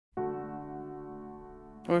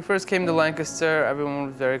When we first came to Lancaster, everyone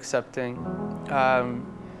was very accepting.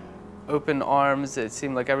 Open arms, it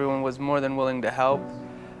seemed like everyone was more than willing to help.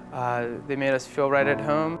 They made us feel right at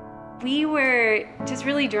home. We were just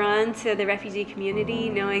really drawn to the refugee community,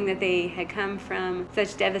 knowing that they had come from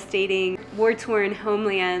such devastating, war-torn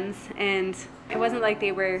homelands, and it wasn't like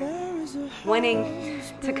they were wanting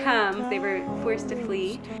to come, they were forced to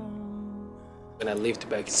flee. When I lived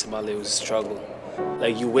back in Somalia, it was a struggle.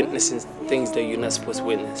 Like, you're witnessing things that you're not supposed to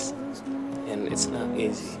witness, and it's not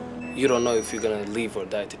easy. You don't know if you're gonna live or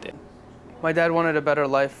die today. My dad wanted a better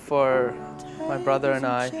life for my brother and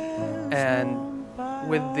I, and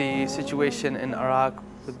with the situation in Iraq,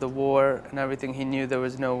 with the war and everything, he knew there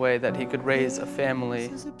was no way that he could raise a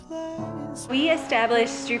family. We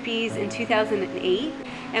established Stroopies in 2008,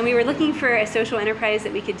 and we were looking for a social enterprise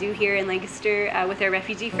that we could do here in Lancaster with our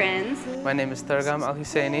refugee friends. My name is Targam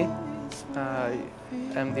Al-Husseini.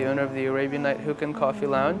 I'm the owner of the Arabian Night Hookah and Coffee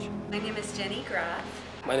Lounge. My name is Jenny Graf.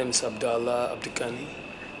 My name is Abdallah Abdikani,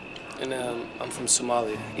 and I'm from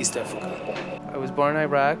Somalia, East Africa. I was born in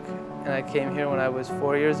Iraq, and I came here when I was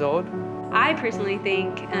 4 years old. I personally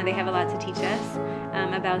think they have a lot to teach us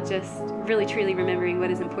about just really truly remembering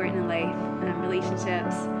what is important in life,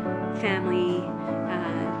 relationships, family,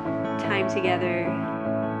 time together.